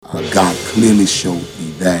God clearly showed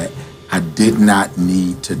me that I did not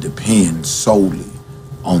need to depend solely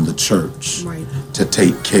on the church to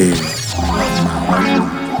take care of my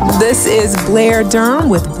own. This is Blair Durham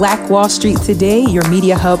with Black Wall Street Today, your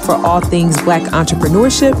media hub for all things Black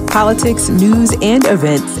entrepreneurship, politics, news, and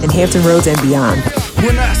events in Hampton Roads and beyond.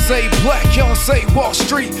 When I say black, y'all say Wall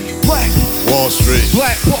Street. Black Wall Street.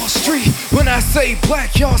 Black Wall Street. When I say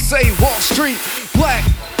black, y'all say Wall Street. Black.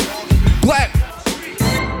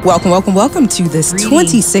 Welcome to this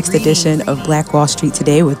 26th edition of Black Wall Street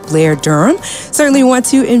Today with Blair Durham. Certainly want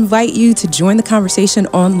to invite you to join the conversation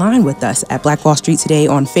online with us at Black Wall Street Today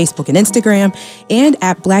on Facebook and Instagram, and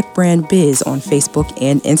at Black Brand Biz on Facebook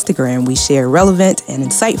and Instagram. We share relevant and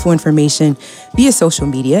insightful information via social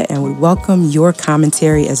media, and we welcome your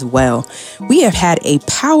commentary as well. We have had a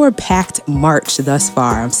power-packed March thus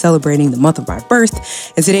far. I'm celebrating the month of my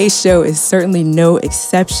birth, and today's show is certainly no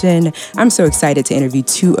exception. I'm so excited to interview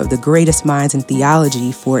two of the greatest minds in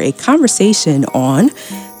theology for a conversation on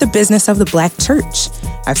the business of the Black church.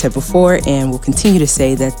 I've said before and will continue to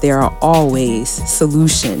say that there are always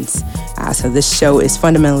solutions. So this show is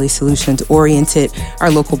fundamentally solutions oriented. Our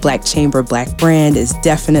local Black Chamber, Black Brand is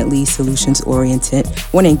definitely solutions oriented. I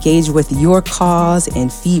want to engage with your cause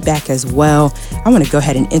and feedback as well. I want to go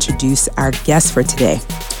ahead and introduce our guest for today.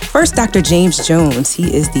 First, Dr. James Jones.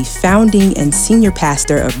 He is the founding and senior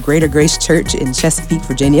pastor of Greater Grace Church in Chesapeake,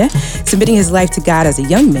 Virginia. Submitting his life to God as a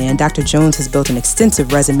young man, Dr. Jones has built an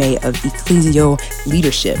extensive resume of ecclesial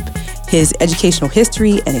leadership. His educational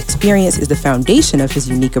history and experience is the foundation of his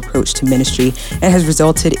unique approach to ministry and has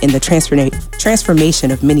resulted in the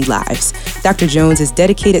transformation of many lives. Dr. Jones is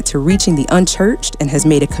dedicated to reaching the unchurched and has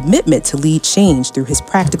made a commitment to lead change through his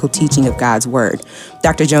practical teaching of God's Word.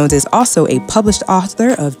 Dr. Jones is also a published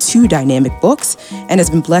author of 2 dynamic books and has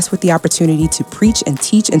been blessed with the opportunity to preach and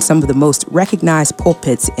teach in some of the most recognized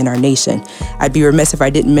pulpits in our nation. I'd be remiss if I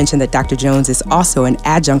didn't mention that Dr. Jones is also an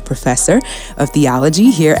adjunct professor of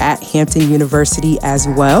theology here at Hampton University as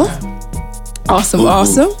well. Awesome.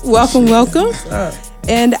 Welcome.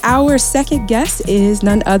 And our second guest is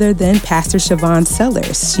none other than Pastor Siobhan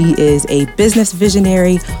Sellers. She is a business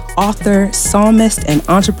visionary, author, psalmist, and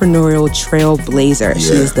entrepreneurial trailblazer.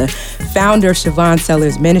 She is the founder of Siobhan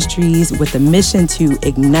Sellers Ministries with a mission to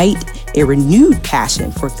ignite a renewed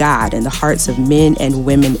passion for God in the hearts of men and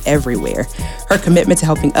women everywhere. Her commitment to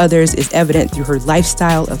helping others is evident through her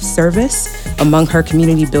lifestyle of service. Among her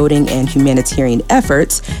community building and humanitarian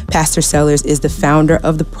efforts, Pastor Sellers is the founder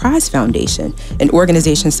of the Prize Foundation, an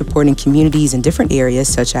organization supporting communities in different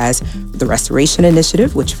areas such as the Restoration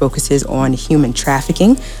Initiative, which focuses on human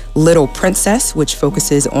trafficking, Little Princess, which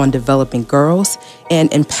focuses on developing girls,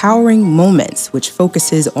 and Empowering Moments, which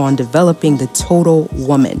focuses on developing the total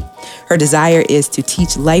woman. Her desire is to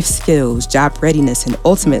teach life skills, job readiness, and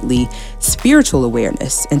ultimately spiritual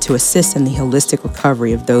awareness, and to assist in the holistic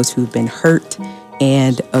recovery of those who've been hurt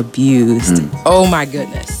and abused. Oh my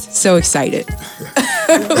goodness. So excited.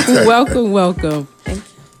 Welcome.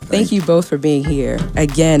 Thank you both for being here.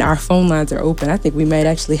 Again, our phone lines are open. I think we might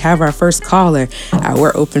actually have our first caller.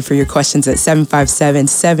 We're open for your questions at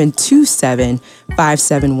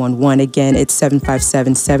 757-727-5711. Again, it's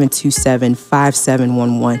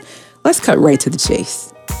 757-727-5711. Let's cut right to the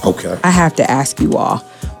chase. Okay. I have to ask you all,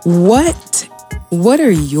 what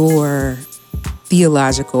are your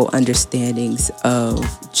theological understandings of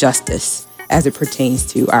justice as it pertains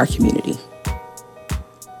to our community?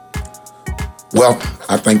 Well,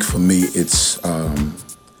 I think for me, it's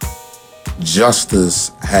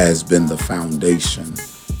justice has been the foundation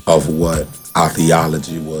of what our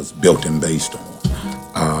theology was built and based on.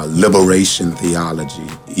 Liberation theology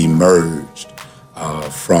emerged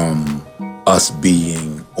from us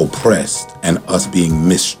being oppressed and us being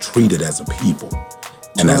mistreated as a people.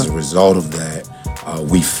 And as a result of that,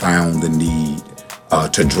 we found the need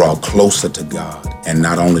to draw closer to God, and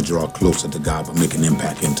not only draw closer to God, but make an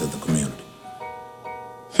impact into the community.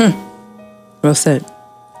 Well said.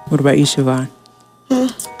 What about you, Siobhan?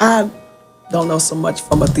 I don't know so much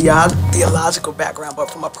from a theological background, but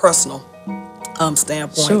from a personal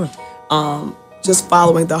standpoint. Sure. Just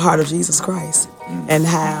following the heart of Jesus Christ and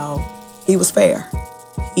how he was fair.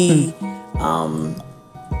 He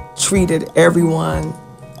treated everyone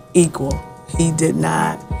equal. He did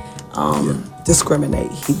not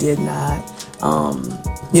discriminate. He did not,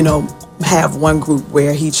 have one group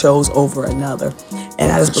where he chose over another.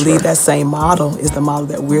 And I just believe that same model is the model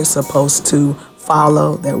that we're supposed to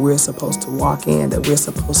follow, that we're supposed to walk in, that we're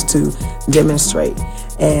supposed to demonstrate.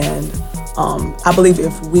 And I believe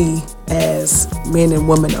if we, as men and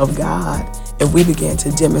women of God, if we begin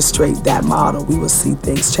to demonstrate that model, we will see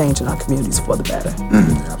things change in our communities for the better.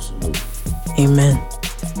 Absolutely. Amen.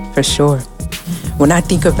 For sure. When I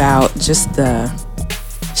think about just the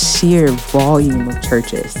sheer volume of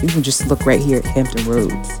churches, you can just look right here at Hampton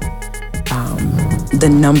Roads. The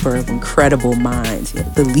number of incredible minds,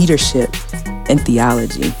 the leadership in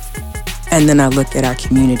theology. And then I look at our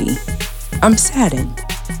community. I'm saddened.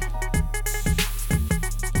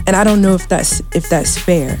 And I don't know if that's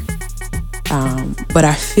fair. But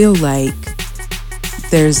I feel like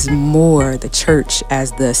there's more the church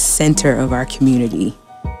as the center of our community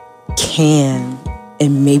can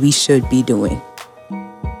and maybe should be doing.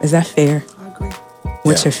 Is that fair? I agree.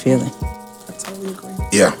 What's your feeling? I totally agree.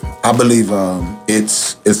 Yeah, I believe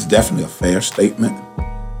it's definitely a fair statement.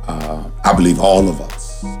 I believe all of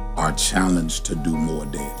us are challenged to do more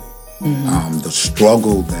daily. The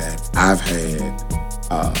struggle that I've had,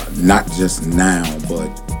 not just now, but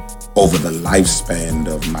over the lifespan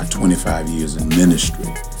of my 25 years in ministry,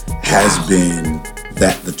 has been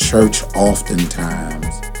that the church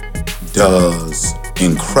oftentimes does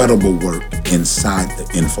incredible work inside the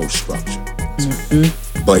infrastructure.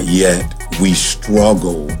 But yet we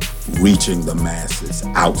struggle reaching the masses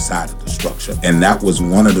outside of the structure. And that was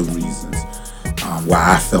one of the reasons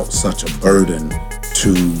why I felt such a burden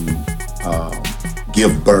to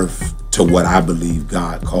give birth to what I believe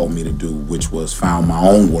God called me to do, which was found my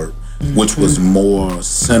own work, which was more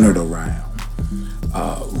centered around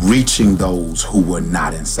reaching those who were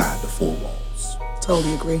not inside the four walls.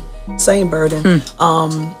 Totally agree. Same burden.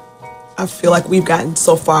 I feel like we've gotten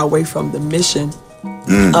so far away from the mission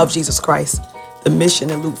of Jesus Christ. The mission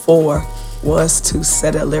in Luke 4 was to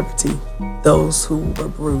set at liberty those who were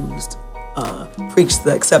bruised, preach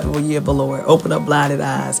the acceptable year of the Lord, open up blinded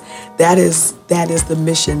eyes. That is the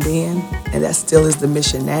mission then, and that still is the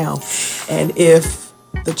mission now. And if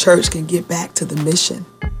the church can get back to the mission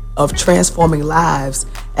of transforming lives,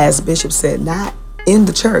 as Bishop said, not in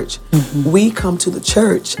the church. We come to the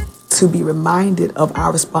church to be reminded of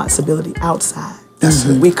our responsibility outside.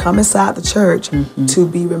 We come inside the church to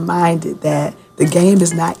be reminded that the game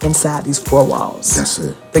is not inside these four walls. That's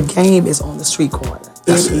it. The game is on the street corner.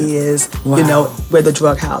 That's it it. is, where the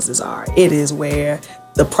drug houses are. It is where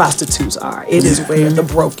the prostitutes are. It is where the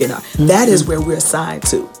broken are. That is where we're assigned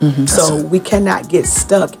to. So we cannot get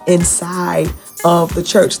stuck inside of the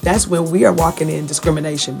church. That's when we are walking in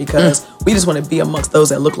discrimination, because we just want to be amongst those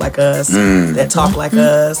that look like us, that talk like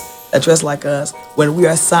us, that dress like us, when we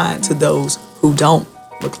are assigned to those who don't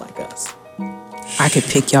look like us. I could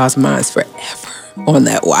pick y'all's minds forever on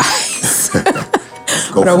that why.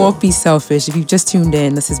 But I won't be selfish. If you've just tuned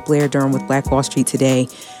in, this is Blair Durham with Black Wall Street Today,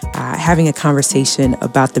 having a conversation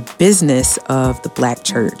about the business of the Black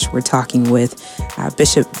church. We're talking with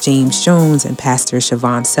Bishop James Jones and Pastor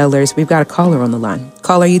Siobhan Sellers. We've got a caller on the line.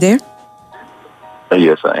 Caller, are you there?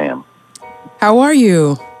 Yes, I am. How are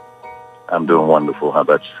you? I'm doing wonderful. How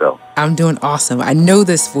about yourself? I'm doing awesome. I know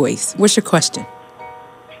this voice. What's your question?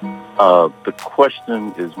 The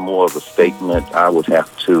question is more of a statement. I would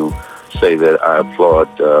have to say that I applaud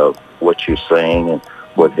what you're saying and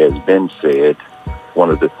what has been said. One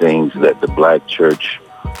of the things that the Black church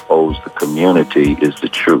owes the community is the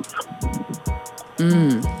truth.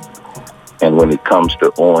 And when it comes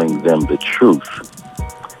to owing them the truth,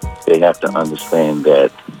 they have to understand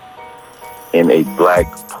that in a Black,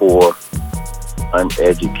 poor,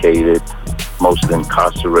 uneducated, most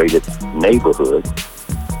incarcerated neighborhood,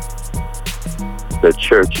 the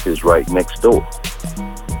church is right next door.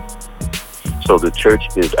 So the church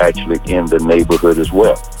is actually in the neighborhood as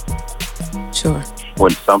well. Sure.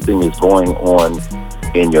 When something is going on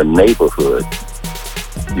in your neighborhood,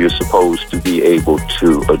 you're supposed to be able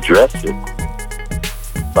to address it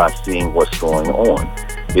by seeing what's going on.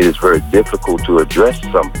 It is very difficult to address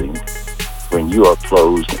something when you are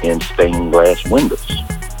closed in stained glass windows.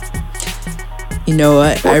 You know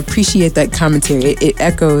what? I appreciate that commentary. It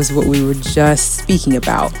echoes what we were just speaking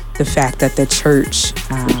about, the fact that the church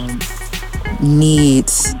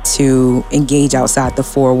needs to engage outside the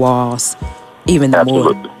four walls even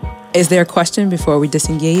Absolutely. more. Is there a question before we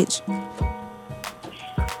disengage?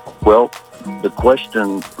 Well, the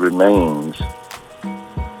question remains,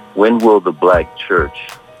 when will the Black church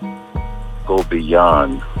go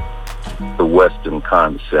beyond the Western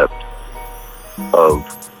concept of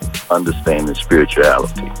understanding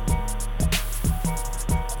spirituality?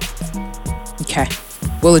 Okay.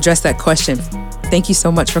 We'll address that question. Thank you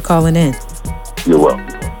so much for calling in. You're welcome.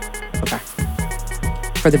 Okay.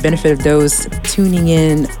 For the benefit of those tuning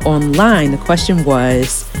in online, the question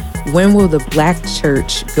was, when will the Black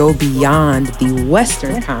church go beyond the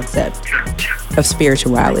Western concept of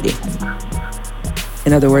spirituality?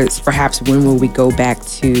 In other words, perhaps when will we go back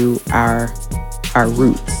to our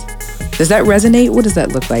roots? Does that resonate? What does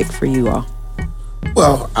that look like for you all?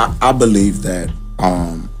 Well, I believe that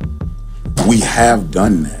we have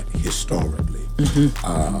done that historically,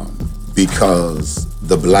 because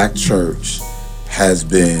the Black church has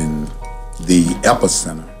been the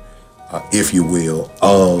epicenter, if you will,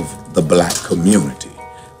 of the Black community.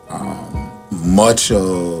 Much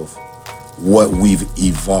of what we've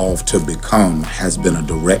evolved to become has been a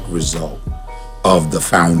direct result of the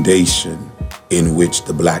foundation in which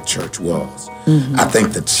the Black church was. I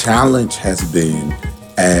think the challenge has been,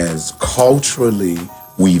 as culturally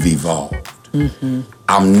we've evolved,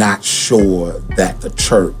 I'm not sure that the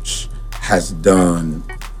church has done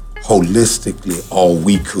holistically all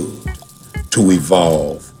we could to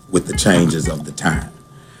evolve with the changes of the time.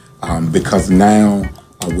 Because now,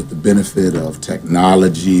 with the benefit of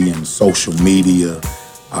technology and social media,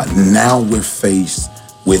 now we're faced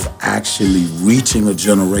with actually reaching a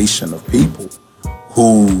generation of people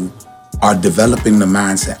who are developing the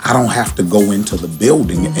mindset, I don't have to go into the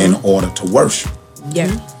building in order to worship. Yeah.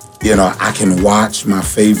 You know, I can watch my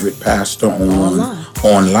favorite pastor online.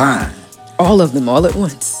 All of them all at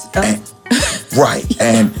once. Right.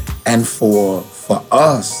 And for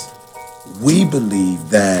us, we believe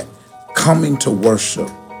that coming to worship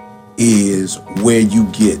is where you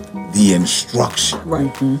get the instruction.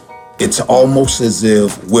 Right. It's almost as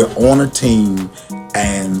if we're on a team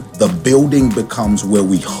and the building becomes where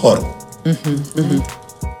we huddle.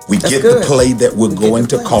 We get good. the play that we're going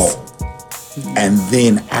to the call. plays. And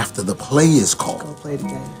then after the play is called, Go play the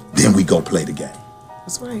game. then we go play the game.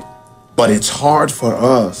 That's right. But it's hard for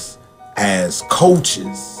us as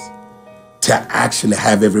coaches to actually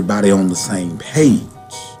have everybody on the same page.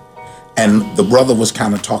 And the brother was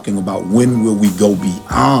kind of talking about, when will we go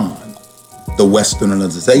beyond the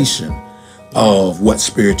westernization of what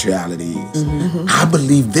spirituality is? I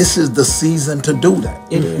believe this is the season to do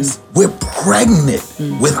that. It is. We're pregnant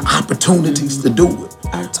with opportunities to do it.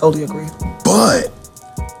 I totally agree. But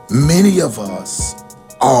many of us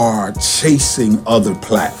are chasing other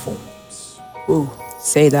platforms. Ooh,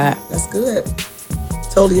 Say that. that's good.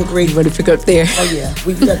 Totally agree. You better pick up there. Oh yeah,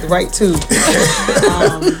 you got the right too.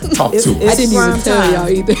 Talk to us. I didn't even prime tell time. y'all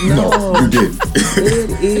either. No, you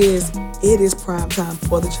didn't. It is prime time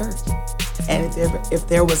for the church. And if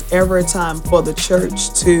there was ever a time for the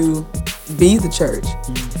church to be the church,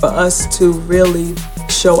 for us to really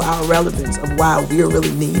show our relevance of why we are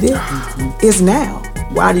really needed, is now.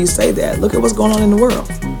 Why do you say that? Look at what's going on in the world.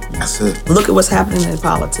 That's it. Look at what's happening in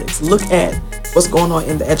politics. Look at what's going on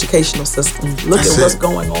in the educational system. Look That's at what's it.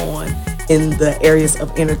 going on in the areas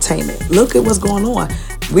of entertainment. Look at what's going on.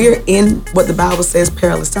 We're in what the Bible says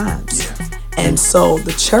perilous times. Yeah. And so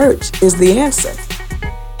the church is the answer.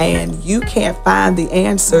 And you can't find the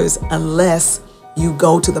answers unless you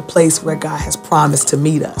go to the place where God has promised to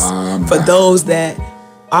meet us. For those that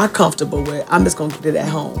are comfortable with, I'm just going to get it at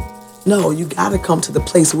home. No, you got to come to the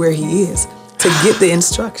place where He is to get the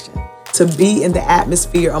instruction, to be in the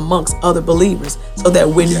atmosphere amongst other believers, so that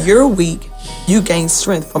when you're weak, you gain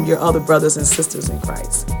strength from your other brothers and sisters in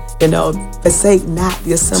Christ. You know, forsake not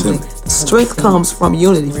the assembly. The strength comes from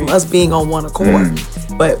unity, from us being on one accord.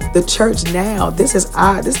 But the church now, this is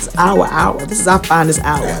our hour. This is our finest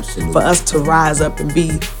hour. Absolutely. For us to rise up and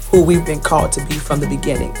be who we've been called to be from the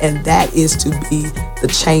beginning. And that is to be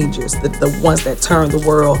the changers, the ones that turn the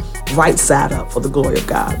world right side up for the glory of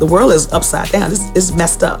God. The world is upside down. It's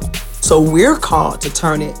messed up. So we're called to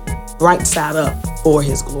turn it right side up for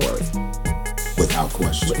His glory. Without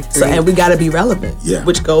question. So, and we got to be relevant, Yeah.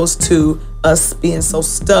 which goes to us being so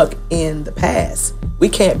stuck in the past. We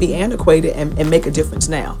can't be antiquated and make a difference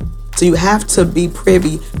now. So you have to be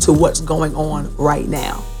privy to what's going on right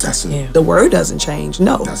now. That's it. Yeah. The word doesn't change,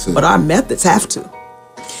 no, That's it. but our methods have to.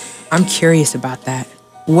 I'm curious about that.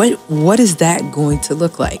 What is that going to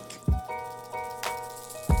look like?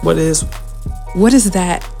 What is What is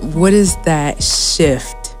that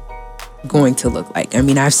shift going to look like? I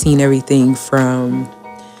mean, I've seen everything from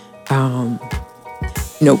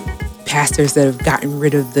pastors that have gotten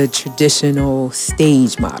rid of the traditional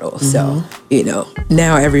stage model. So,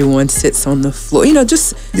 now everyone sits on the floor.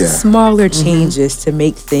 Just Yeah. smaller changes to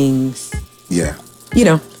make things, Yeah.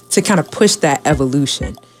 to kind of push that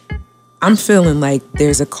evolution. I'm feeling like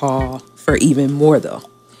there's a call for even more, though.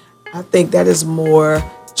 I think that is more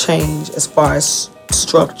change as far as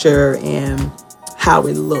structure and how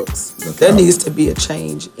it looks. There needs to be a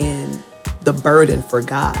change in the burden for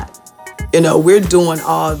God. We're doing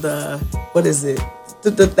all the,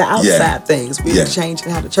 the outside things. We're Yeah. changing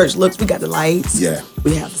how the church looks. We got the lights. Yeah.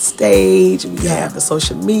 We have the stage. We have the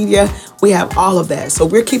social media. We have all of that. So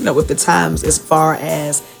we're keeping up with the times as far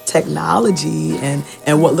as technology and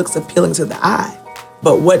what looks appealing to the eye,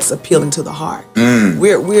 but what's appealing to the heart.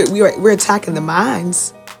 We're attacking the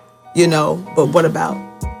minds, but what about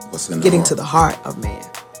What's in the getting heart? to the heart of man?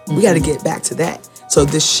 We got to get back to that. So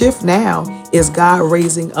the shift now is God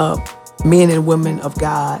raising up men and women of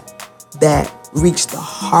God that reach the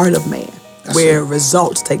heart of man, where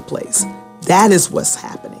results take place. That is what's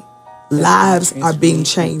happening. Lives are being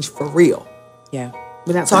changed for real. Yeah.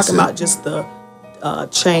 We're not talking about just the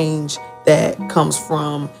change that comes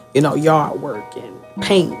from, yard work and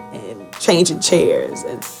paint and changing chairs.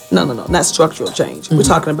 And no, not structural change. We're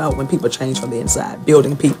talking about when people change from the inside,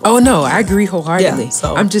 building people. Oh, no, I agree wholeheartedly. Yeah,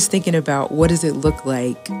 so- I'm just thinking about what does it look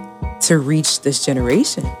like to reach this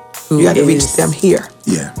generation? You got to reach them here.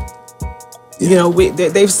 Yeah.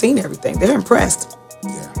 They've seen everything. They're impressed.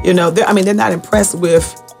 Yeah. They're not impressed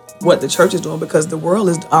with what the church is doing because the world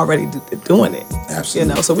is already doing it.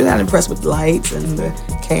 Absolutely. So we're not impressed with the lights and the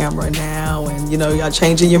camera now, and y'all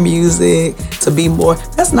changing your music to be more.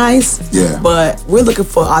 That's nice. Yeah. But we're looking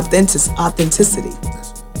for authenticity,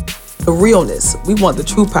 the realness. We want the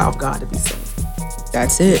true power of God to be seen.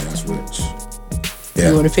 That's it. That's rich. You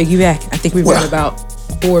Yeah. want to piggyback? I think we've got Well- about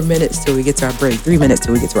 4 minutes till we get to our break. 3 minutes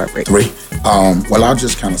till we get to our break. 3. Well, I'll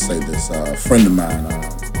just kind of say this. A friend of mine,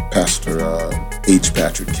 Pastor H.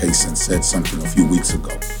 Patrick Kaysen, said something a few weeks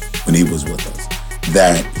ago when he was with us,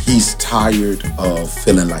 that he's tired of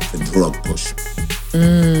feeling like the drug pusher,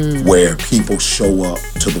 where people show up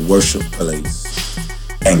to the worship place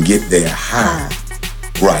and get their high.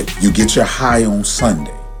 Right. You get your high on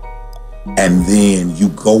Sunday, and then you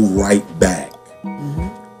go right back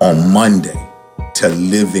on Monday to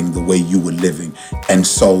living the way you were living. And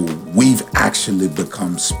so we've actually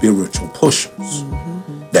become spiritual pushers,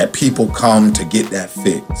 that people come to get that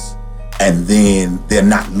fix, and then they're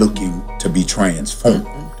not looking to be transformed.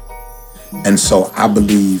 And so I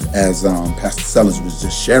believe, as Pastor Sellers was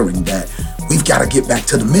just sharing, that we've got to get back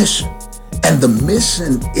to the mission. And the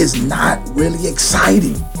mission is not really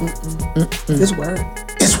exciting. It's work.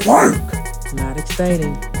 It's work. Not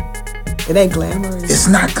exciting. It ain't glamorous. It's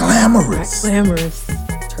not glamorous. Glamorous.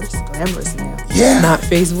 Church is glamorous now. Yeah. Not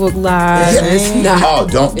Facebook Live. Yeah. It's not. Oh,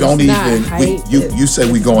 don't it's not even. hype. You say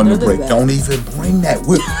we going to None of break. that. Don't even bring that.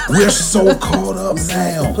 We're so caught up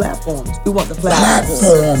now. Platforms. We want the platforms.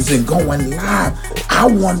 Platforms and going live. I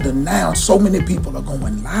wonder now. So many people are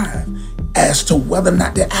going live as to whether or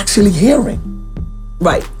not they're actually hearing.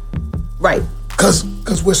 Right. Cause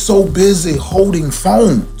we're so busy holding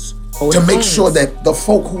phones to make sure that the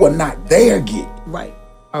folk who are not there get it. Right.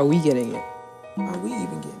 Are we getting it? Are we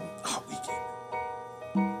even getting it? Oh, we get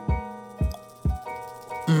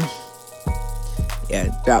Yeah,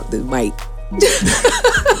 drop the mic.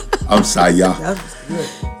 it. I'm sorry, y'all. That was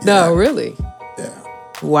good. No, really. Yeah.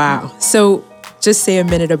 Wow. So just say a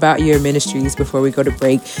minute about your ministries before we go to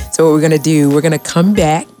break. So what we're going to do, we're going to come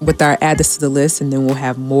back with our add this to the list, and then we'll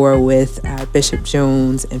have more with Bishop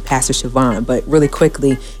Jones and Pastor Siobhan. But really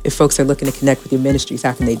quickly, if folks are looking to connect with your ministries,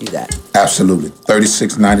 how can they do that? Absolutely.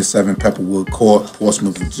 3697 Pepperwood Court,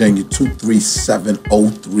 Portsmouth, Virginia,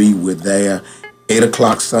 23703. We're there. 8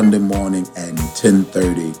 o'clock Sunday morning and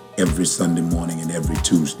 10:30 every Sunday morning and every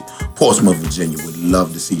Tuesday. Portsmouth, Virginia. Would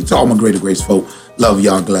love to see you. To all my Greater Grace folk, love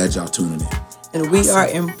y'all. Glad y'all tuning in. And we are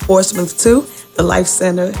in Portsmouth too, the Life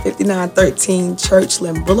Center, 5913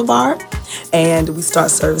 Churchland Boulevard. And we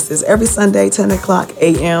start services every Sunday, 10 o'clock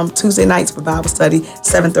a.m., Tuesday nights for Bible study,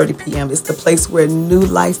 7:30 p.m. It's the place where new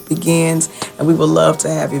life begins, and we would love to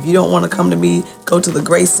have you. If you don't want to come to me, go to the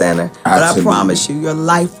Grace Center. But I Absolutely. promise you, your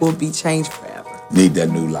life will be changed forever. Need that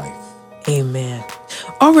new life. Amen.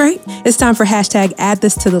 All right. It's time for hashtag add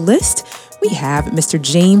this to the list. We have Mr.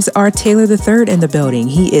 James R. Taylor III in the building.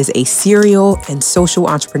 He is a serial and social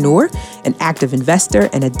entrepreneur, an active investor,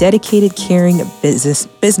 and a dedicated, caring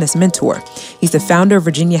business mentor. He's the founder of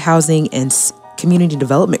Virginia Housing and Community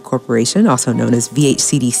Development Corporation, also known as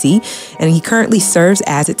VHCDC, and he currently serves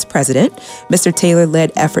as its president. Mr. Taylor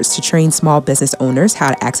led efforts to train small business owners how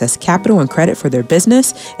to access capital and credit for their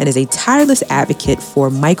business, and is a tireless advocate for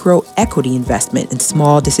micro equity investment in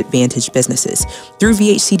small disadvantaged businesses. Through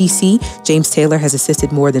VHCDC, James Taylor has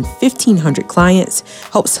assisted more than 1,500 clients,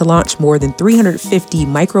 helps to launch more than 350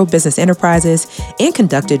 micro business enterprises, and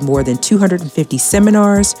conducted more than 250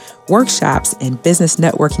 seminars, workshops, and business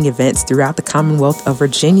networking events throughout the Commonwealth of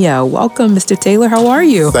Virginia. Welcome, Mr. Taylor. How are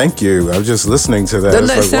you? Thank you. I was just listening to that.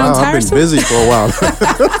 Doesn't It's that sound wow, I've been tiresome? busy for a while.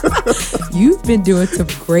 You've been doing some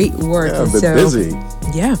great work. I've and been so busy.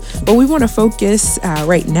 Yeah. Well, we want to focus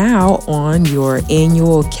right now on your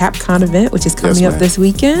annual CapCon event, which is coming up this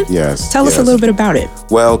weekend. Yes. Tell us a little bit about it.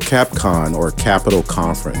 Well, CapCon, or Capital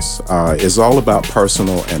Conference, is all about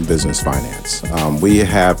personal and business finance. We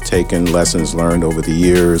have taken lessons learned over the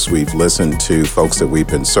years. We've listened to folks that we've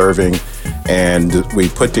been serving, and we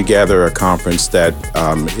put together a conference that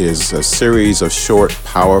is a series of short,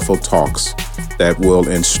 powerful talks that will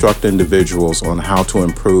instruct individuals on how to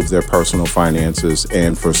improve their personal finances,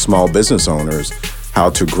 and for small business owners, how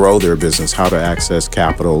to grow their business, how to access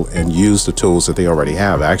capital and use the tools that they already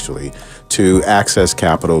have, actually, to access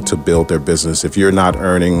capital to build their business. If you're not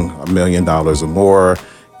earning $1 million or more,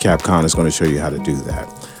 CapCon is going to show you how to do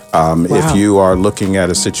that. If you are looking at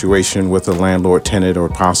a situation with a landlord, tenant, or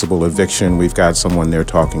possible eviction, we've got someone there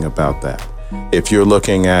talking about that. If you're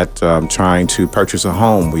looking at trying to purchase a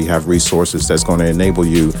home, we have resources that's going to enable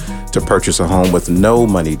you to purchase a home with no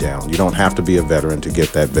money down. You don't have to be a veteran to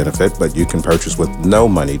get that benefit, but you can purchase with no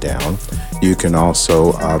money down. You can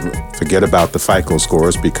also forget about the FICO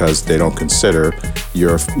scores, because they don't consider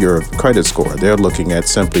your credit score. They're looking at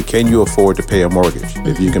simply, can you afford to pay a mortgage?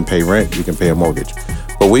 If you can pay rent, you can pay a mortgage.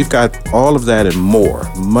 But we've got all of that and more,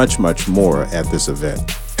 much, much more at this event.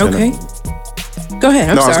 Okay. Go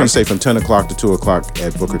ahead. I'm sorry. I was going to say from 10 o'clock to 2 o'clock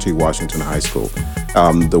at Booker T. Washington High School.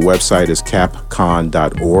 The website is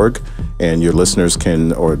capcon.org, and your listeners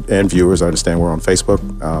and viewers, I understand we're on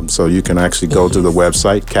Facebook, so you can actually go to the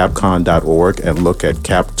website, capcon.org, and look at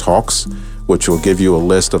Cap Talks, which will give you a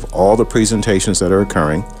list of all the presentations that are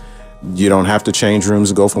occurring. You don't have to change rooms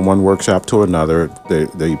and go from one workshop to another.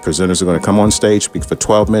 The presenters are going to come on stage, speak for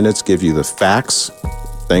 12 minutes, give you the facts,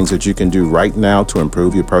 things that you can do right now to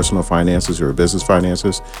improve your personal finances or business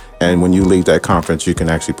finances. And when you leave that conference, you can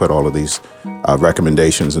actually put all of these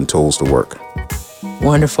recommendations and tools to work.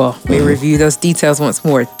 Wonderful. We review those details once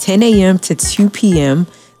more. 10 a.m. to 2 p.m.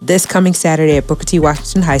 this coming Saturday at Booker T.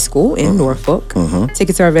 Washington High School in Norfolk.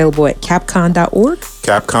 Tickets are available at capcon.org.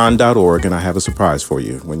 Capcon.org, and I have a surprise for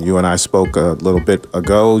you. When you and I spoke a little bit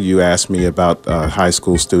ago, you asked me about high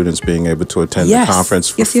school students being able to attend the conference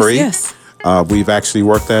for free. Yes. We've actually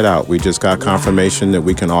worked that out. We just got confirmation that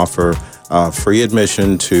we can offer free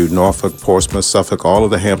admission to Norfolk, Portsmouth, Suffolk, all of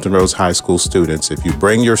the Hampton Roads high school students. If you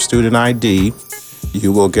bring your student ID,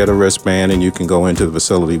 you will get a wristband and you can go into the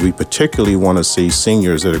facility. We particularly want to see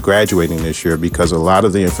seniors that are graduating this year, because a lot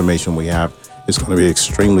of the information we have is going to be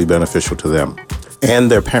extremely beneficial to them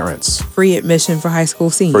and their parents. Free admission for high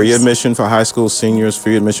school seniors. Free admission for high school seniors,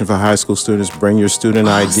 free admission for high school students. Bring your student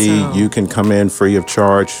ID. You can come in free of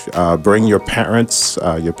charge. Bring your parents.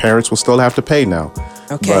 Your parents will still have to pay now.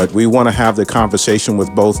 Okay. But we want to have the conversation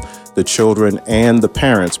with both the children and the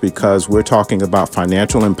parents, because we're talking about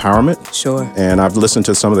financial empowerment. Sure. And I've listened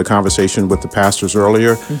to some of the conversation with the pastors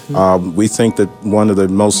earlier. We think that one of the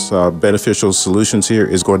most beneficial solutions here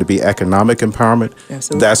is going to be economic empowerment.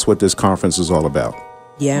 Absolutely. That's what this conference is all about.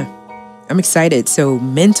 Yeah. I'm excited. So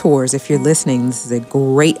mentors, if you're listening, this is a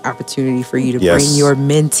great opportunity for you to bring your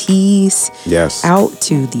mentees out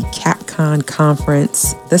to the CapCon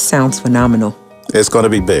conference. This sounds phenomenal. It's going to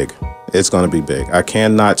be big. It's going to be big. I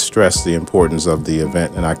cannot stress the importance of the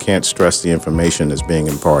event, and I can't stress the information that's being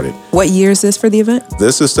imparted. What year is this for the event?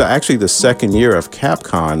 This is actually the second year of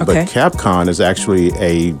CapCon, but CapCon is actually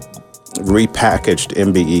a repackaged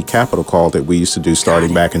MBE Capital Call that we used to do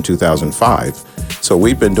starting back in 2005. So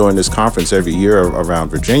we've been doing this conference every year around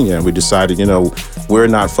Virginia, and we decided, we're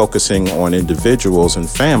not focusing on individuals and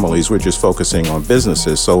families, we're just focusing on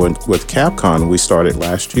businesses. So with CapCon, we started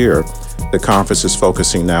last year. The conference is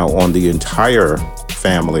focusing now on the entire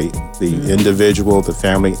family, the individual, the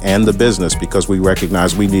family, and the business, because we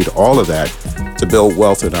recognize we need all of that to build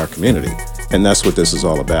wealth in our community. And that's what this is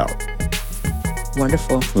all about.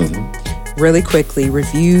 Wonderful. Really quickly,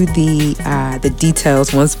 review the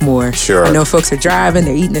details once more. Sure. I know folks are driving,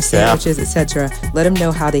 they're eating their sandwiches, etc. Let them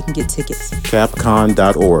know how they can get tickets.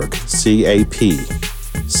 Capcon.org,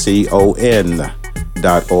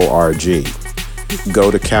 CAPCON.org.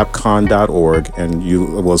 Go to capcon.org and you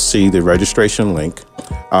will see the registration link.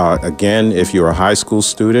 Again, if you're a high school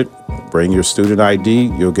student, bring your student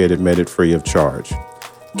ID, you'll get admitted free of charge.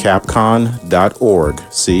 Capcon.org,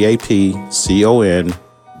 CAPCON.org.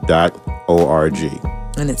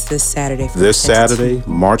 And it's this Saturday. Saturday,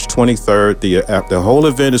 March 23rd. The whole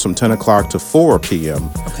event is from 10 o'clock to 4 p.m.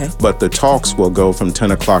 Okay. But the talks will go from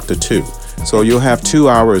 10 o'clock to 2. So you'll have 2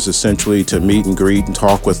 hours essentially to meet and greet and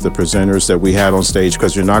talk with the presenters that we had on stage,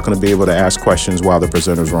 because you're not going to be able to ask questions while the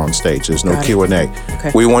presenters are on stage. There's no Q&A.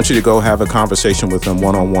 Okay. We want you to go have a conversation with them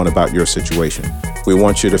one-on-one about your situation. We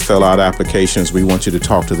want you to fill out applications. We want you to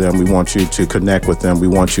talk to them. We want you to connect with them. We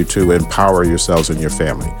want you to empower yourselves and your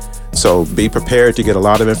family. So be prepared to get a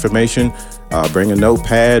lot of information. Bring a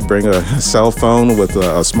notepad, bring a cell phone with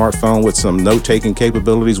a smartphone with some note-taking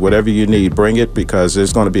capabilities, whatever you need, bring it, because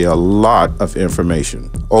there's going to be a lot of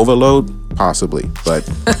information. Overload? Possibly, but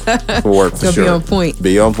for work for sure. Be on point.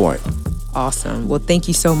 Be on point. Awesome. Well, thank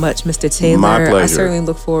you so much, Mr. Taylor. My pleasure. I certainly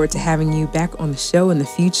look forward to having you back on the show in the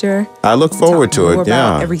future. I look forward to more it,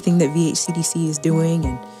 about everything that VHCDC is doing,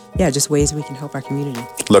 and just ways we can help our community.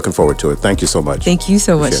 Looking forward to it. Thank you so much. Thank you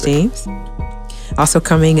so much, James. Also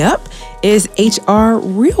coming up is HR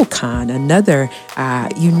RealCon, another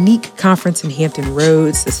unique conference in Hampton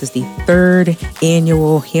Roads. This is the 3rd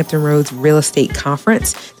annual Hampton Roads Real Estate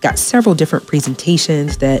Conference. It's got several different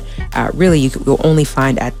presentations that really you'll only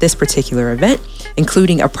find at this particular event,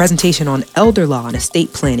 including a presentation on elder law and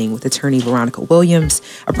estate planning with attorney Veronica Williams,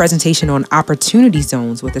 a presentation on opportunity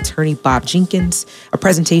zones with attorney Bob Jenkins, a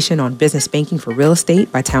presentation on business banking for real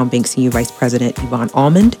estate by Town Bank Senior Vice President Yvonne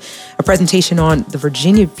Almond, a presentation on the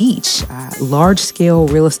Virginia Beach large-scale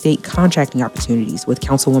real estate contracting opportunities with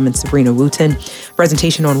Councilwoman Sabrina Wooten, a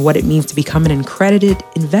presentation on what it means to become an accredited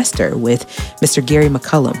investor with Mr. Gary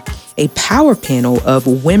McCullum, a power panel of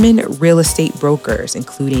women real estate brokers,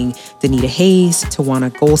 including Danita Hayes,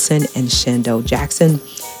 Tawana Golson, and Shandell Jackson,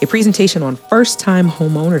 a presentation on first-time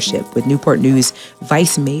home ownership with Newport News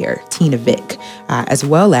Vice Mayor Tina Vick, as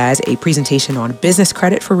well as a presentation on business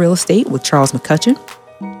credit for real estate with Charles McCutcheon,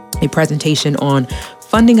 a presentation on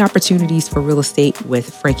funding opportunities for real estate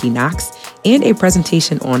with Frankie Knox, and a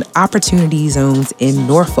presentation on opportunity zones in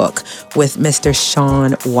Norfolk with Mr.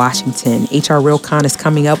 Sean Washington. HR RealCon is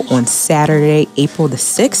coming up on Saturday, April the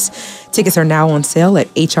 6th. Tickets are now on sale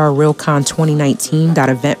at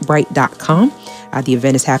hrrealcon2019.eventbrite.com. The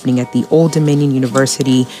event is happening at the Old Dominion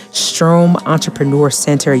University Strom Entrepreneur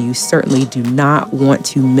Center. You certainly do not want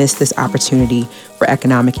to miss this opportunity for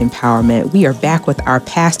economic empowerment. We are back with our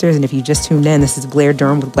pastors, and if you just tuned in, this is Blair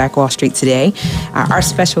Durham with Black Wall Street Today. Our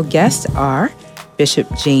special guests are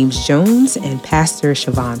Bishop James Jones and Pastor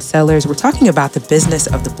Siobhan Sellers. We're talking about the business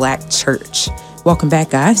of the Black church. Welcome back,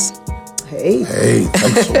 guys. Hey,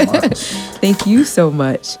 thanks so much. Thank you so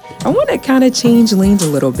much. I want to kind of change lanes a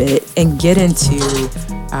little bit and get into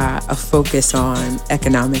a focus on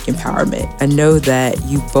economic empowerment. I know that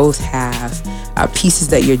you both have pieces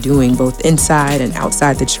that you're doing both inside and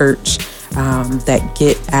outside the church that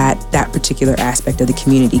get at that particular aspect of the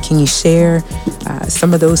community. Can you share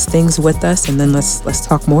some of those things with us, and then let's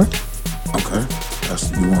talk more? Okay, that's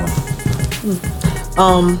what you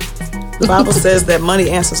want. The Bible says that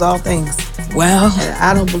money answers all things. Well, And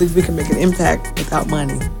I don't believe we can make an impact without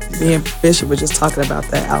money. Me and Bishop were just talking about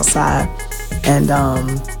that outside. And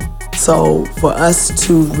so for us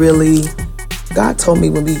to really, God told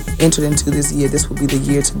me when we entered into this year, this would be the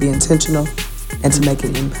year to be intentional and to make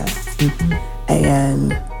an impact. Mm-hmm.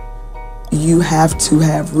 And you have to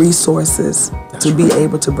have resources to be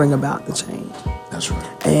able to bring about the change. That's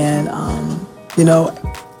right. And,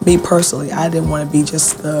 me personally, I didn't want to be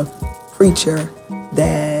just the preacher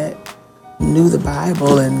that knew the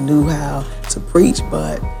Bible and knew how to preach,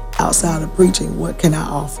 but outside of preaching, what can I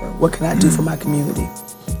offer? What can I do for my community?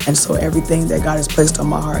 And so everything that God has placed on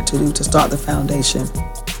my heart to do to start the foundation,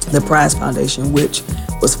 the Prize Foundation, which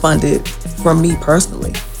was funded from me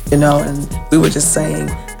personally, and we were just saying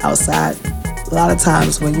outside, a lot of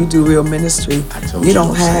times when you do real ministry, you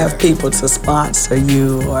don't have people to sponsor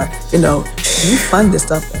you, or you fund this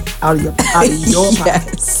stuff out of your Yes.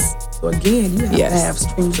 pockets. So again, you have to have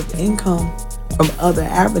streams of income from other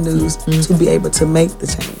avenues to be able to make the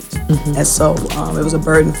change. And so it was a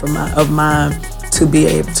burden of mine to be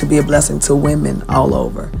able to be a blessing to women all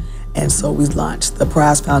over. And so we launched the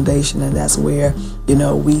Prize Foundation, and that's where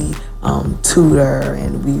we tutor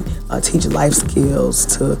and we teach life skills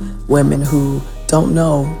to women who don't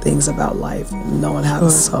know things about life, knowing how to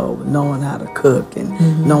sew, knowing how to cook, and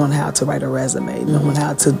knowing how to write a resume, knowing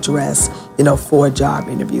how to dress, for a job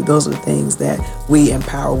interview. Those are the things that we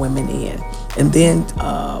empower women in. And then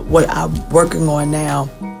what I'm working on now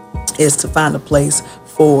is to find a place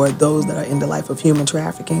for those that are in the life of human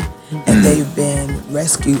trafficking and they've been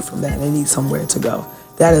rescued from that and they need somewhere to go.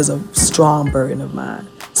 That is a strong burden of mine.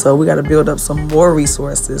 So we got to build up some more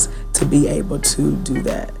resources to be able to do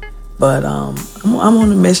that. But I'm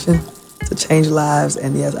on a mission to change lives,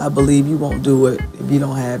 and yes, I believe you won't do it if you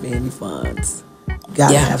don't have any funds. You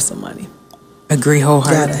got to have some money. Agree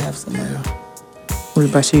wholeheartedly. Gotta have somebody. What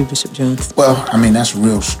about you, Bishop Jones? Well, I mean, that's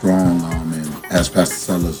real strong. And as Pastor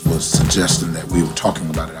Sellers was suggesting that we were talking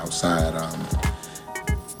about it outside,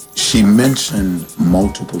 she mentioned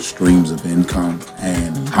multiple streams of income.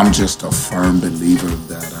 And I'm just a firm believer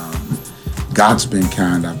that God's been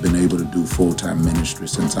kind. I've been able to do full-time ministry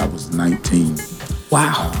since I was 19.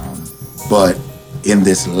 Wow. But in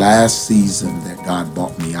this last season that God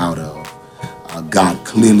brought me out of, God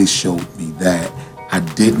clearly showed me that I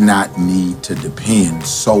did not need to depend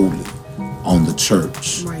solely on the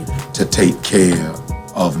church to take care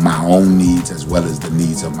of my own needs as well as the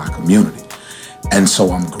needs of my community. And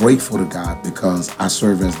so I'm grateful to God because I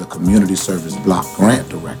serve as the Community Service Block Grant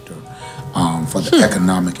Director for the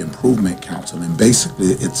Economic Improvement Council. And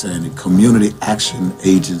basically it's a community action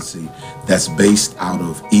agency that's based out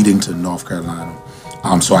of Edenton, North Carolina.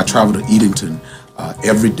 So I travel to Edenton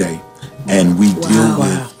every day. And we deal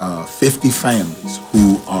with 50 families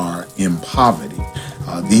who are in poverty.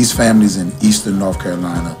 These families in Eastern North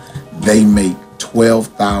Carolina, they make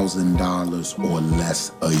 $12,000 or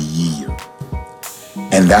less a year.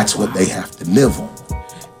 And that's what they have to live on.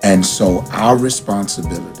 And so our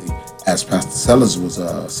responsibility, as Pastor Sellers was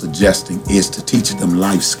suggesting, is to teach them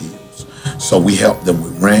life skills. So we help them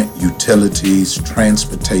with rent, utilities,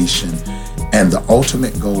 transportation. And the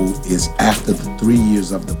ultimate goal is after the 3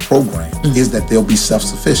 years of the program is that they'll be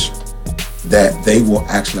self-sufficient, that they will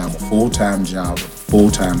actually have a full-time job with a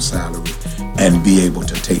full-time salary and be able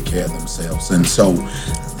to take care of themselves. And so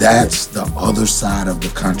that's the other side of the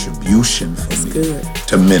contribution for me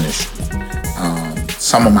to ministry.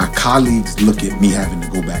 Some of my colleagues look at me having to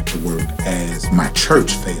go back to work as my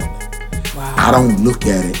church failing. Wow. I don't look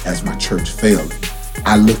at it as my church failing.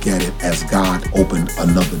 I look at it as God opened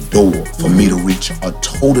another door for me to reach a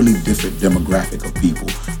totally different demographic of people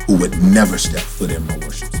who would never step foot in my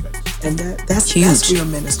worship space. And that's real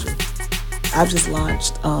ministry. I've just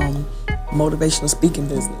launched motivational speaking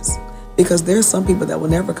business because there's some people that will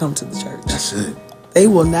never come to the church. That's it. They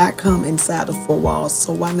will not come inside the four walls,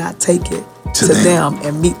 so why not take it to them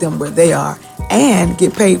and meet them where they are and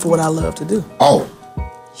get paid for what I love to do? Oh,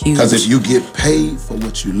 because if you get paid for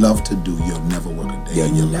what you love to do, you'll never work a day in your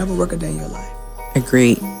life. You'll never work a day in your life.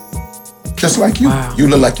 Agreed. Just like you. Wow. You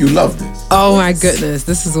look like you love this. Oh my goodness.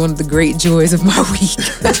 This is one of the great joys of my week.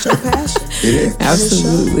 It's your passion. It is.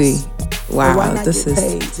 Absolutely. Wow. So why not get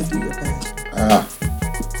paid to do your passion?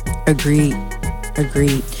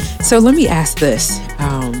 Agreed. So let me ask this.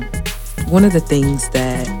 One of the things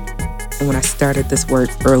that when I started this work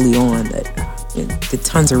early on that did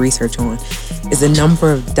tons of research on is the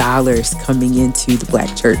number of dollars coming into the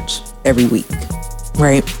Black church every week,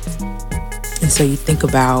 right? And so you think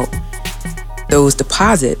about those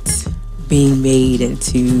deposits being made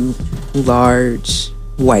into large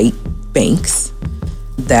white banks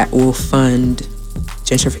that will fund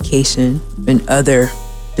gentrification and other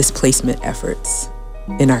displacement efforts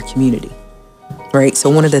in our community, right? So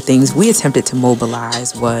one of the things we attempted to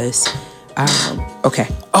mobilize was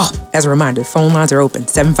as a reminder, phone lines are open,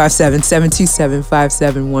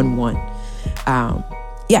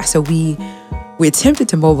 757-727-5711. So we attempted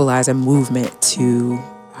to mobilize a movement to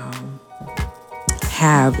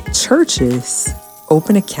have churches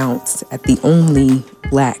open accounts at the only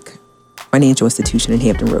Black financial institution in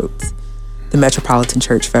Hampton Roads, the Metropolitan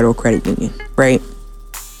Church Federal Credit Union, right?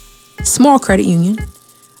 Small credit union,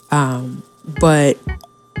 but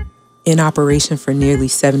in operation for nearly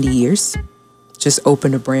 70 years, just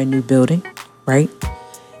opened a brand new building, right?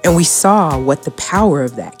 And we saw what the power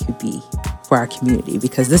of that could be for our community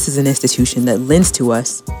because this is an institution that lends to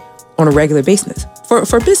us on a regular basis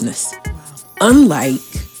for business. Wow. Unlike,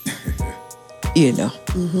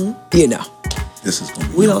 This is going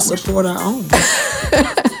to be we don't support our own.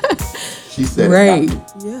 She said right.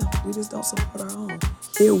 Yeah, we just don't support our own.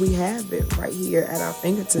 Here we have it right here at our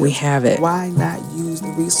fingertips. We have it. Why not use the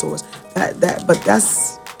resource? But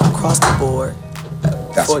that's across the board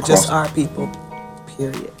for just our people,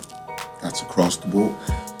 period. That's across the board.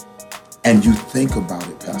 And you think about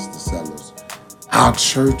it, Pastor Sellers, our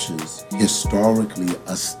churches historically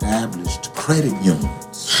established credit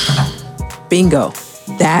unions. Bingo.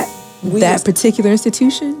 That particular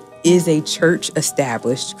institution is a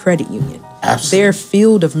church-established credit union. Absolutely. Their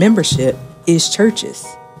field of membership is churches.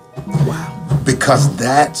 Wow. Because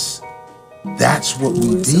that's what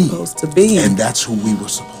we did. Supposed to be. And that's who we were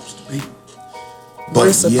supposed to be. But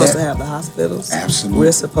we're supposed to have the hospitals. Absolutely.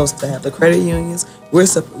 We're supposed to have the credit unions. We're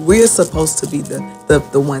supposed to be the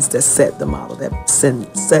ones that set the model, that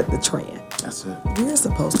set the trend. That's it. We're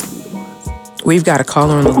supposed to be the ones. We've got a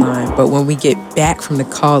caller on the line, but when we get back from the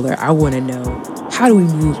caller, I want to know, how do we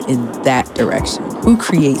move in that direction? Who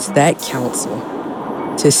creates that council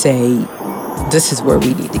to say, this is where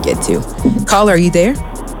we need to get to? Caller, are you there?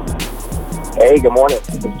 Hey, good morning.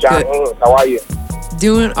 It's John Haynes. How are you?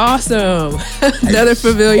 Doing awesome. Another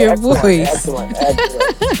familiar voice.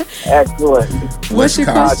 Excellent. What's your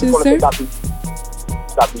question, sir? Dr.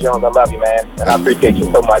 Jones, I love you, man, and I appreciate you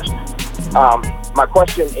so much. My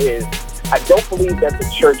question is, I don't believe that the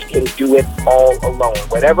church can do it all alone.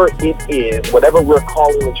 Whatever it is, whatever we're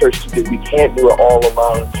calling the church to do, we can't do it all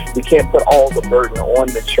alone. We can't put all the burden on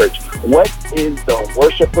the church. What is the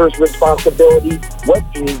worshiper's responsibility? What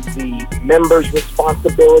is the member's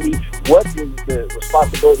responsibility? What is the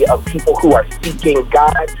responsibility of people who are seeking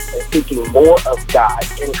God and seeking more of God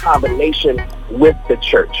in combination with the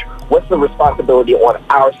church? What's the responsibility on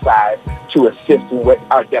our side to assist with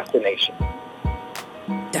our destination?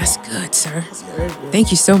 That's good, sir.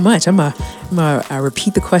 Thank you so much. I'm gonna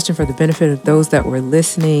repeat the question for the benefit of those that were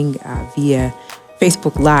listening via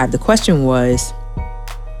Facebook Live. The question was,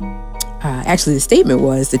 actually the statement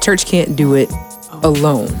was, the church can't do it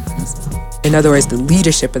alone. In other words, the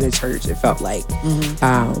leadership of the church, it felt like,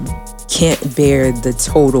 can't bear the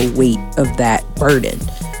total weight of that burden.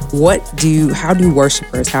 How do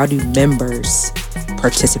worshipers, how do members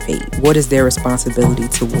participate? What is their responsibility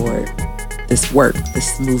toward this work,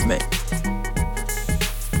 this movement?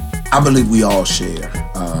 I believe we all share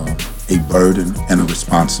a burden and a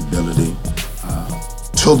responsibility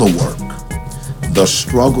to the work. The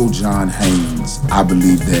struggle, John Haynes, I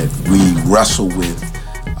believe that we wrestle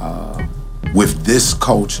with this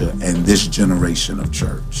culture and this generation of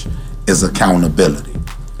church is accountability.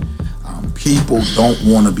 People don't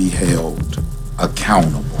want to be held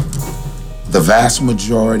accountable. The vast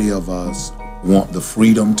majority of us want the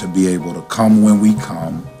freedom to be able to come when we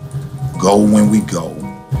come, go when we go,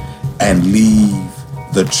 and leave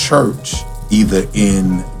the church either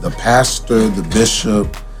in the pastor, the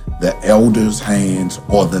bishop, the elder's hands,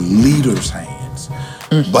 or the leader's hands.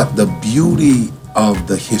 But the beauty of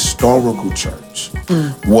the historical church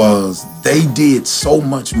was they did so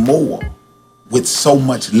much more with so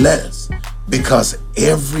much less because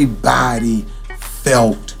everybody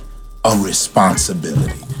felt a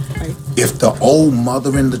responsibility. Right. If the old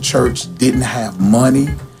mother in the church didn't have money,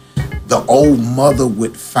 the old mother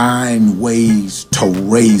would find ways to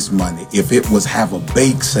raise money. If it was have a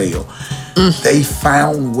bake sale, they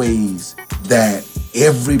found ways that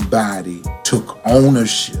everybody took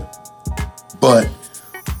ownership. But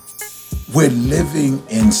we're living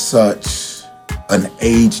in such an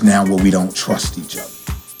age now where we don't trust each other.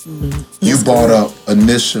 You brought up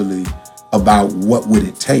initially about what would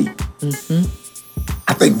it take.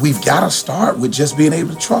 I think we've got to start with just being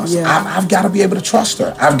able to trust. I've got to be able to trust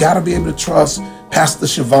her. I've got to be able to trust Pastor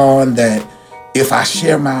Siobhan that if I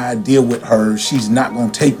share my idea with her, she's not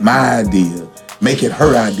going to take my idea, make it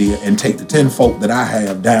her idea, and take the 10 folk that I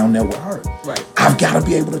have down there with her. Right. I've got to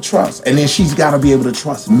be able to trust. And then she's got to be able to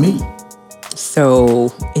trust me.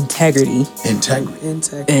 So integrity.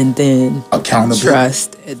 And then accountability.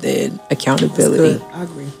 Trust, and then accountability. That's good. I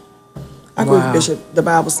agree. I agree with Bishop. The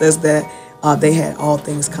Bible says that they had all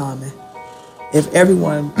things common. If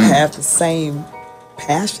everyone had the same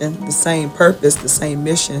passion, the same purpose, the same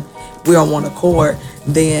mission, we're on one accord,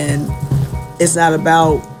 then it's not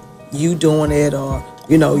about you doing it or,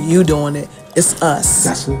 you doing it. It's us.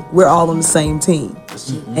 That's it. We're all on the same team.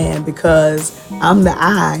 And because I'm the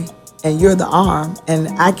eye and you're the arm, and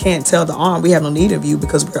I can't tell the arm we have no need of you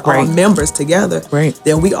because we're all members together,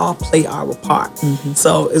 then we all play our part.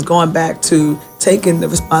 So it's going back to taking the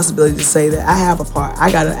responsibility to say that I have a part.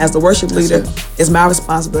 I got to, as the worship leader, it's my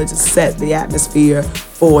responsibility to set the atmosphere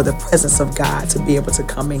for the presence of God to be able to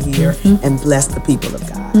come in here and bless the people of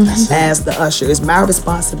God. As the usher, it's my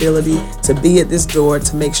responsibility to be at this door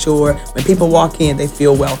to make sure when people walk in, they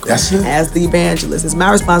feel welcome. As the evangelist, it's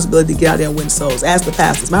my responsibility to get out there and win souls. As the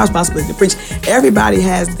pastor, it's my responsibility to preach. Everybody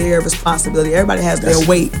has their responsibility. Everybody has their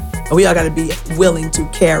weight. And we all got to be willing to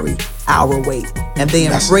carry our weight and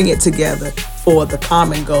then bring it together for the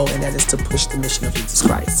common goal, and that is to push the mission of Jesus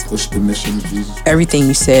Christ. Push the mission of Jesus Christ. Everything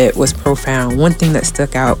you said was profound. One thing that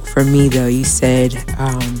stuck out for me, though, you said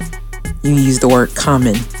you used the word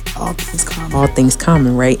common. All things common. All things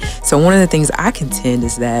common, right? So one of the things I contend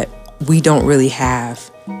is that we don't really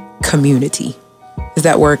have community. Because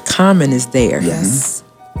that word common is there. Yes.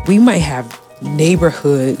 We might have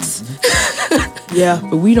neighborhoods.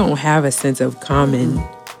 But we don't have a sense of common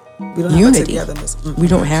unity. We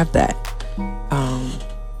don't have that.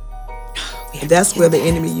 That's where the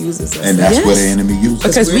enemy uses us. And that's where the enemy uses us.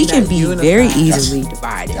 Because we can be very easily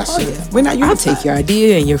divided. We're not unified. I'll take your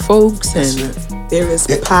idea and your folks and There is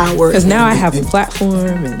power. Because now I have a and-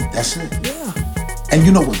 platform and That's it. Yeah. And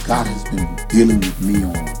you know what God has been dealing with me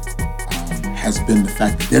on has been the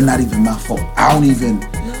fact that they're not even my fault. I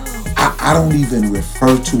don't even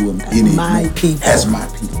refer to them anymore my people. as my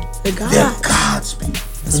people. They're God's. They're God's people.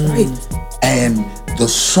 That's right. And the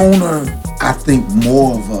sooner I think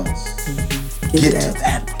more of us get to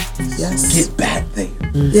that place, Yes. get back there.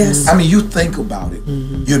 Yes. I mean, you think about it,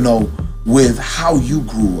 you know, with how you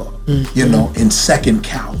grew up, you know, in Second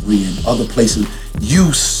Calvary and other places,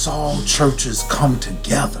 you saw churches come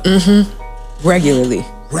together regularly.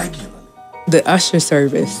 regularly. The usher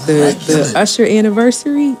service, the Regularly. usher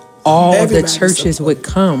anniversary, all Everybody the churches would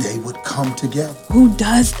come. They would come together. Who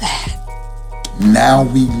does that? Now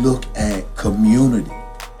we look at community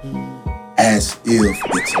as if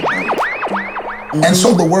it's a burden. And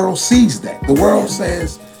so the world sees that. The world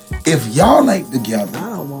says, if y'all ain't together, I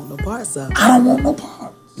don't want no parts of it. I don't want no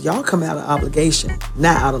part. Y'all come out of obligation,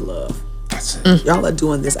 not out of love. That's it. Y'all are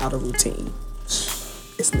doing this out of routine.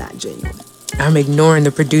 It's not genuine. I'm ignoring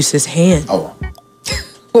the producer's hand. Oh,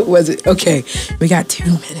 What was it? Okay, we got 2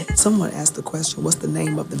 minutes. Someone asked the question, what's the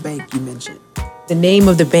name of the bank you mentioned? The name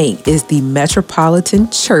of the bank is the Metropolitan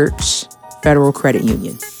Church Federal Credit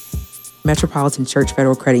Union. Metropolitan Church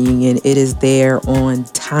Federal Credit Union. It is there on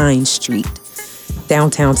Tyne Street,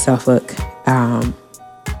 downtown Suffolk.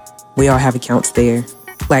 We all have accounts there.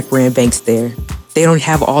 Black Brand Bank's there. They don't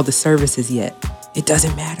have all the services yet. It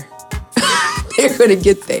doesn't matter. They're going to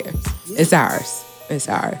get there. It's ours. It's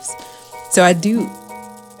ours. So I do,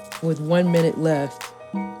 with 1 minute left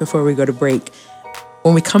before we go to break,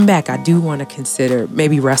 when we come back, I do want to consider,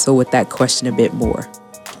 maybe wrestle with that question a bit more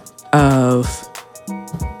of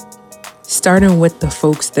starting with the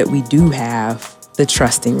folks that we do have the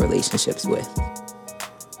trusting relationships with.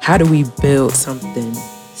 How do we build something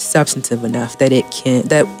substantive enough that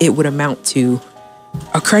it would amount to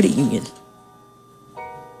a credit union?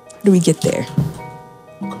 How do we get there?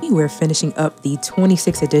 We're finishing up the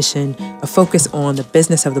 26th edition of Focus on the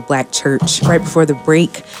Business of the Black Church. Right before the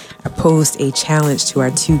break, I posed a challenge to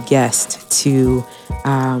our two guests to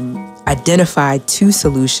identify 2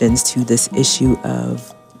 solutions to this issue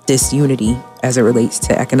of disunity as it relates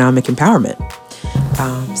to economic empowerment.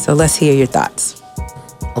 So let's hear your thoughts.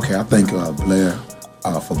 okay. I think, Blair,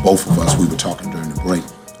 for both of us, we were talking during the break.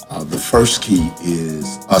 The first key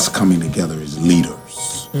is us coming together as leaders.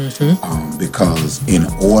 Because in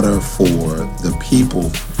order for the people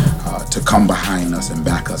to come behind us and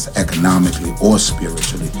back us economically or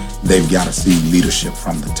spiritually, they've got to see leadership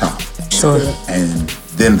from the top. Sure. And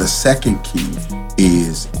then the second key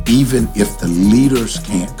is even if the leaders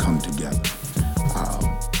can't come together,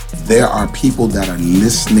 there are people that are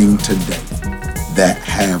listening today that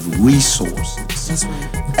have resources. That's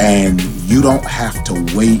right. And you don't have to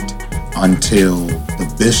wait until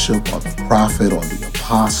the bishop or the prophet or the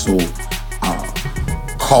apostle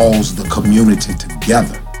calls the community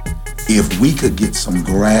together. If we could get some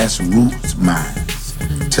grassroots minds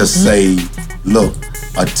to say, look,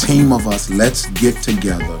 a team of us, let's get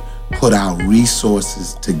together, put our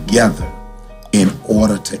resources together in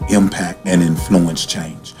order to impact and influence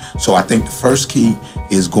change. So I think the first key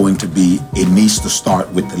is going to be, it needs to start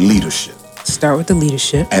with the leadership. Start with the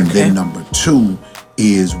leadership. And okay. then number 2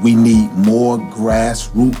 is we need more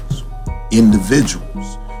grassroots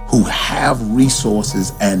individuals who have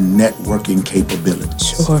resources and networking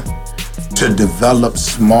capabilities Sure. to develop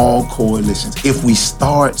small coalitions. If we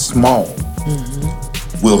start small,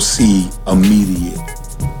 we'll see immediate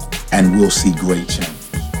and we'll see great change.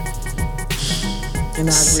 And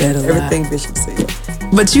I agree Said with a lot. everything Bishop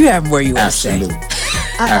said. But you have more you want to say.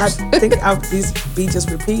 Absolutely. I think I'll be just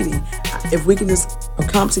repeating. If we can just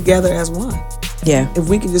come together as one. Yeah. If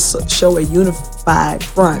we can just show a unified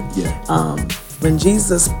front. Yeah. When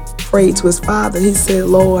Jesus prayed to his Father, he said,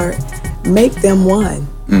 Lord, make them one,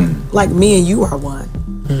 like me and you are one,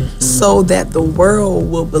 so that the world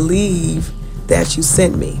will believe that you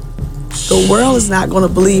sent me. The world is not going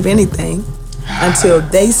to believe anything until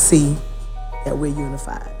they see that we're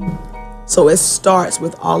unified. So it starts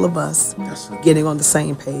with all of us That's it. getting on the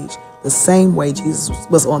same page, the same way Jesus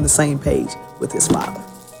was on the same page with his Father.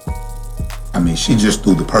 I mean, she just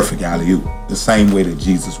threw the perfect alley-oop, the same way that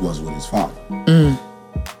Jesus was with his Father.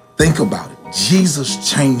 Think about it. Jesus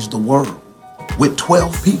changed the world with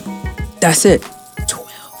 12 people. That's it.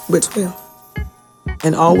 12. With 12.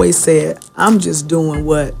 And always said, I'm just doing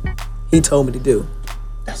what he told me to do.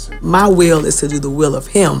 That's it. My will is to do the will of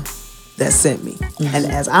him that sent me. And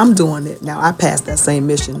as I'm doing it, now I pass that same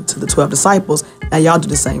mission to the 12 disciples. Now y'all do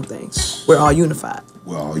the same thing. We're all unified.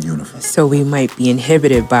 We're all unified. So we might be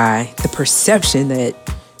inhibited by the perception that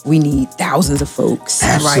we need thousands of folks.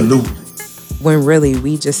 Absolutely. When really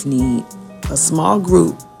we just need a small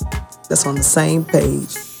group that's on the same page,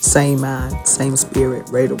 same mind, same spirit,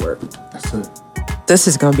 ready to work. That's it. This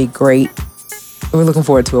is going to be great. We're looking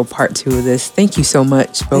forward to a part 2 of this. Thank you so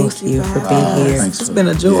much, both of you, for being here. It's been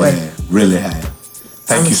a joy. Yeah, really have.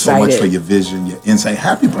 Thank you so much for your vision, your insight.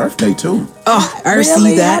 Happy birthday, too. Oh, I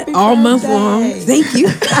received that all month long. Thank you.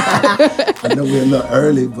 I know we're a little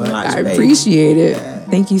early, but I appreciate it.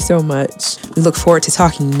 Thank you so much. We look forward to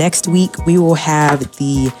talking next week. We will have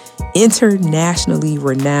the internationally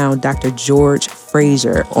renowned Dr. George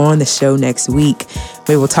Fraser on the show next week.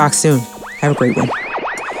 We will talk soon. Have a great one.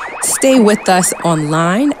 Stay with us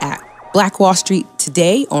online at Black Wall Street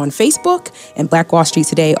Today on Facebook and Black Wall Street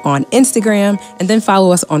Today on Instagram. And then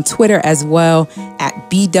follow us on Twitter as well at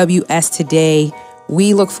BWS Today.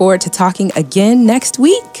 We look forward to talking again next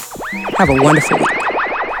week. Have a wonderful week.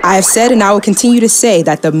 I have said and I will continue to say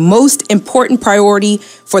that the most important priority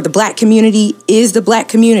for the Black community is the Black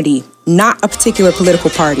community, not a particular political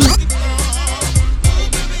party.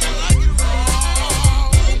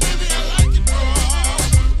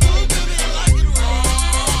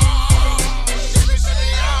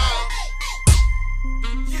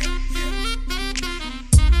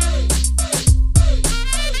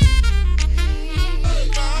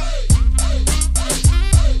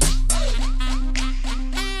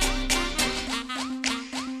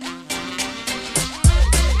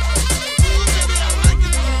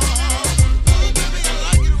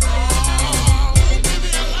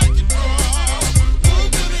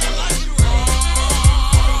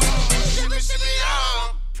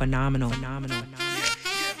 Phenomenal.